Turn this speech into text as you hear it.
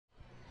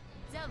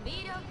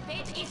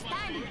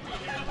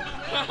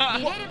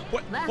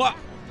What?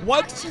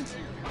 What?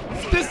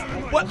 This?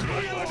 What?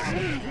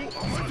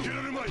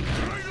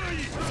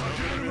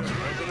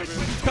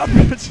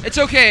 It's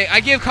okay. I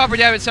give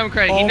CopperDabbit some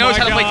credit. He knows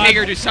how to play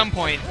Tager to some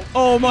point.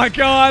 Oh my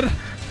god.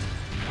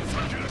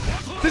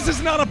 This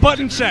is not a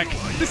button check.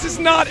 This is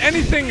not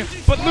anything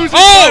but losing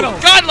finals.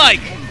 Oh,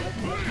 godlike!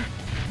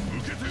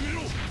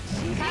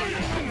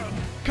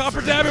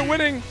 CopperDabbit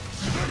winning.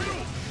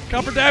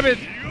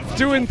 CopperDabbit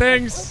doing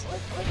things.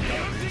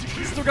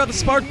 Still got the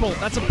spark bolt.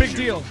 That's a big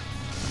deal.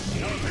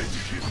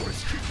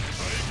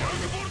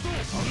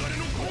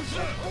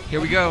 Here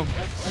we go.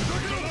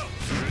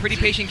 Pretty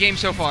patient game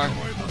so far.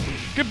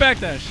 Good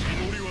backdash.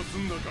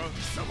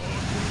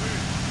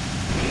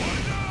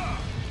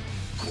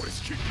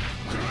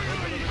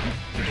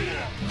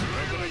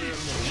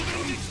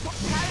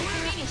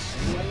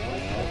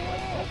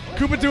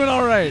 Coopa doing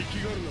all right.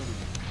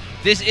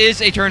 This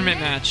is a tournament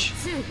match.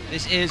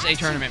 This is a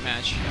tournament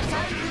match.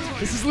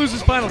 This is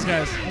losers finals,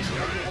 guys.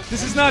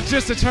 This is not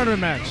just a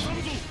tournament match.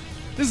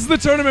 This is the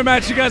tournament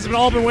match you guys have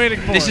all been waiting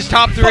for. This is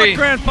top 3. Fuck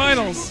grand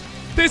finals.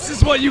 This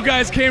is what you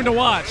guys came to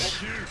watch.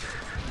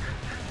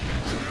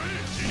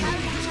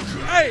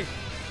 Hey.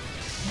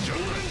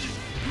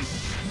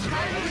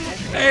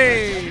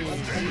 Hey.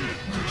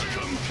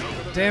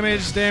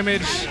 Damage,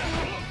 damage.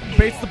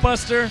 Baits the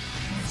buster.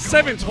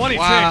 720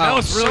 wow, tick. That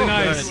was really so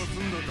nice. Good.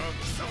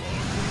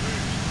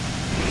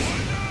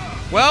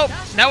 Well,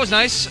 that was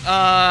nice.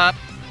 All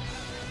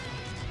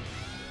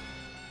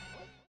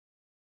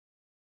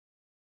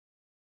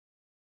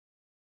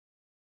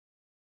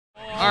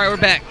right, we're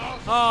back.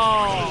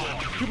 Oh,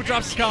 Coopa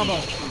drops his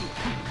combo.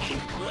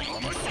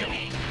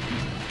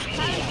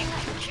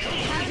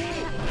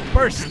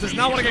 Burst does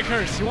not want to get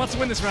cursed. He wants to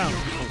win this round.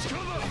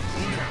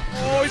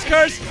 Oh, he's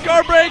cursed.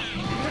 Guard break.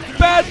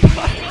 Bad.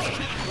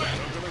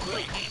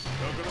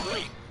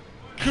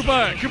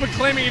 Coopa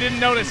claiming he didn't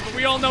notice, but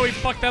we all know he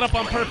fucked that up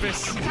on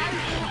purpose.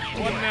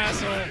 What an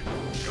asshole.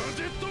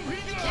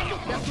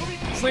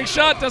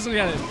 Slingshot doesn't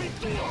get it.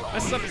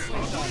 Messes up his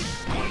slingshot.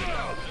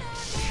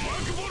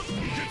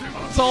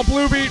 It's all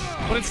blue beat,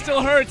 but it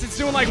still hurts. It's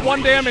doing like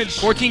 1 damage.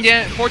 14,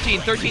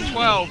 13,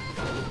 12.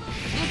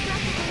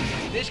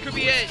 This could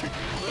be it. 9,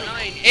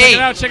 8. Check it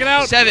out, check it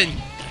out. 7,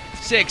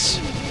 6.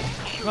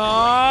 Oh, it's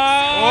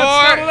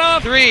not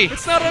enough. 3.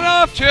 It's not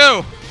enough.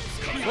 2,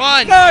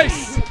 1.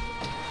 Nice.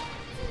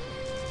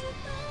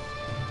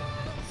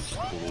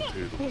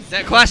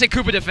 That classic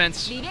Coopa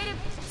defense.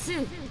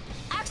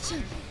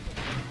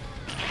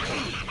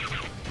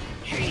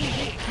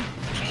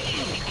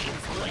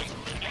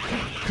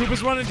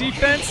 Coopa's running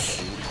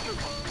defense.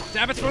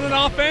 Dabbit's running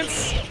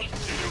offense.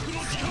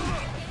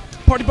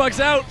 Party Bug's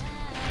out.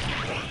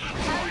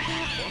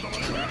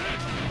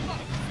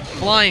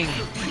 Flying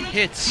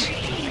hits.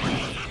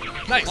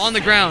 Nice. On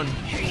the ground.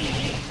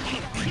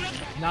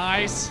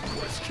 Nice.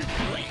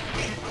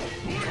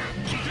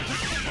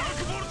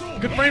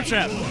 Good frame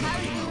trap.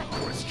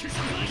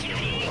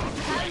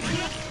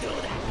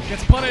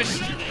 Gets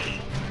punished.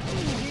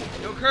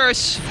 No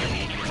curse.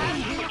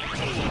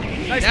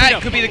 Nice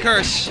That could be the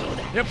curse.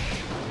 Yep.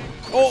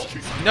 Oh.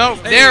 No,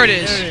 Hey, there it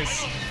is. There it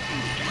is.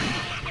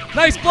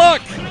 Nice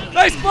block.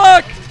 Nice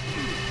block.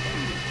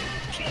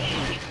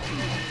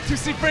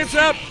 2C frame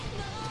trap.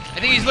 I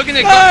think he's looking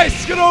to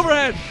Nice. Good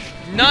overhead.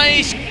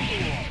 Nice.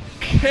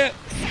 Can't.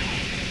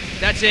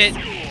 That's it.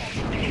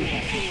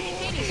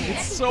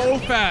 It's so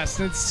fast.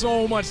 It's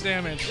so much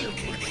damage.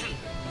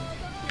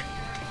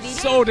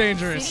 So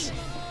dangerous.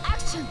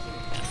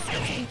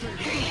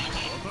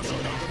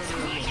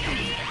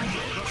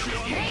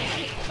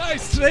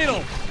 Nice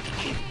tornado.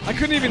 I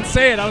couldn't even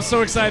say it. I was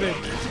so excited.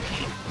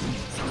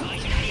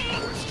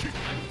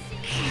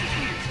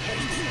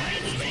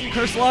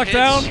 Curse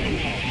lockdown.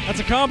 That's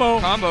a combo.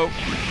 Combo.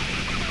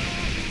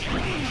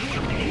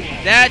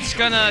 That's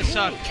gonna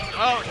suck.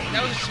 Oh,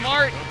 that was a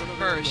smart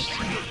burst.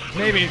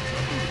 Maybe.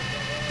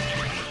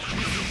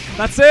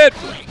 That's it.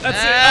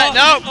 That's it.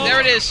 No, there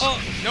it is.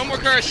 No more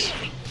curse.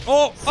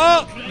 Oh.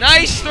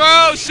 Nice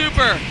throw,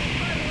 super.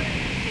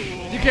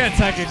 You can't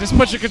tech it. Just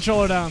put your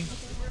controller down.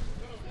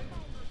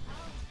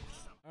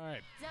 All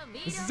right.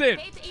 This is it.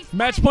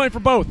 Match point for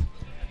both.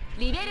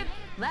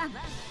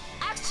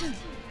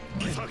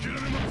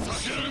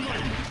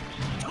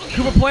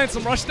 Coopa playing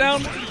some rush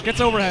down.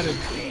 Gets overheaded.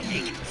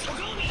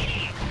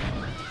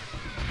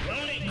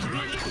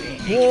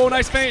 Whoa,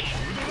 nice feint.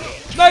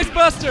 Nice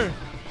buster.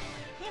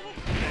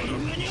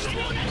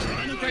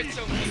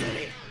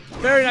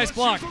 Very nice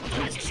block.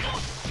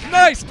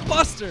 Nice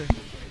buster.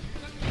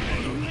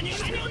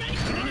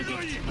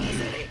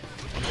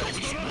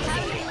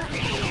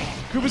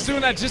 Koopa's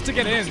doing that just to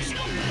get in.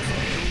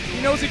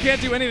 He knows he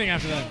can't do anything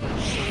after that.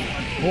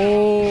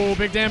 Oh,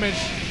 big damage.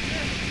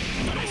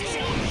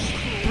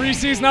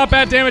 3C's not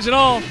bad damage at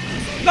all.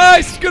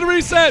 Nice, good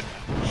reset.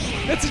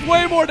 That's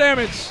way more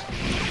damage.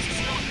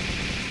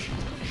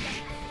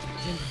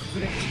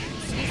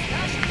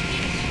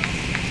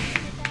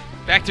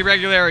 Back to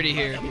regularity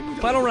here.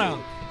 Final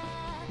round.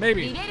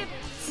 Maybe.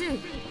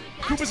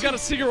 Coopa's got a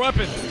secret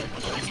weapon.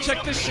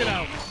 Check this shit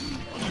out.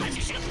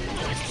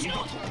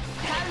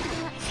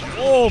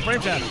 Oh,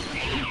 frame tap.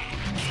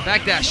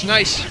 Backdash,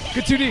 nice.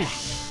 Good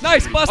 2D.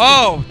 Nice, busted.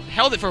 Oh,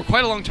 held it for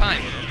quite a long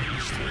time.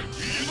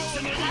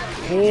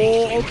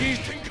 Oh, Oki.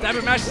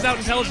 Dabbit mashes out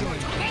intelligently.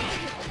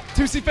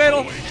 2C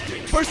fatal.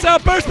 Burst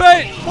out, burst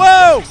bait.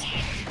 Whoa.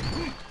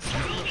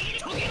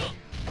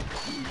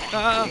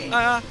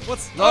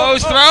 What's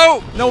Lowe's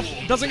throw? No,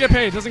 doesn't get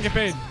paid. Doesn't get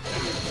paid.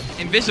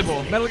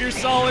 Invisible. Metal Gear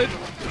Solid.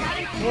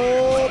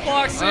 Oh,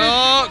 boxing.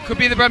 Oh, could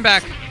be the run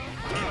back.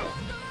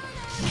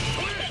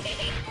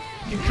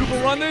 Can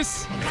Coopa run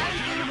this?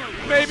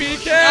 Maybe he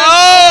can.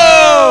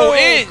 Oh,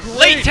 in. Great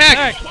Late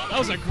tech. That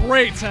was a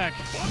great tech.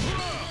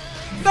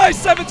 Nice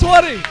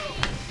 720.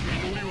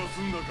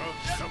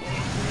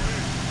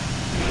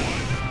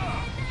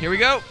 Here we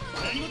go.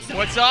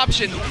 What's the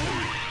option?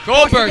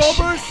 Gold burst. Gold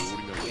burst.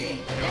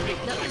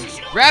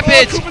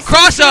 Rapids. Oh,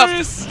 Cross up.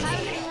 serious.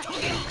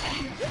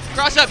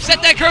 Cross up.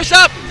 Set that curse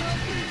up.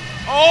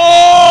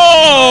 Oh.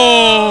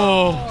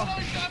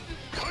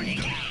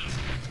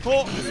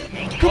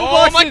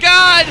 Oh my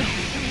God.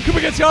 Coopa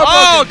gets guard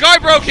Oh, broken.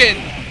 guard broken.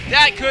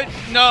 That could.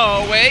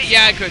 No, wait.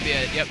 Yeah, it could be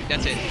it. Yep,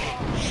 that's it.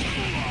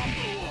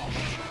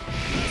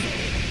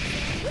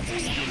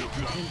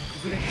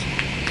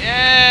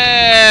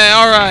 Yeah.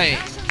 All right.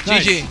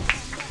 Nice.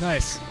 GG.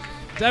 Nice.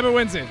 Dabbit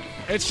wins it.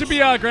 It should be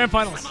grand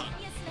finals.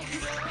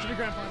 Should be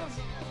grand finals.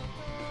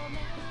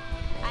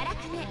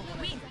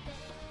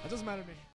 That doesn't matter to me.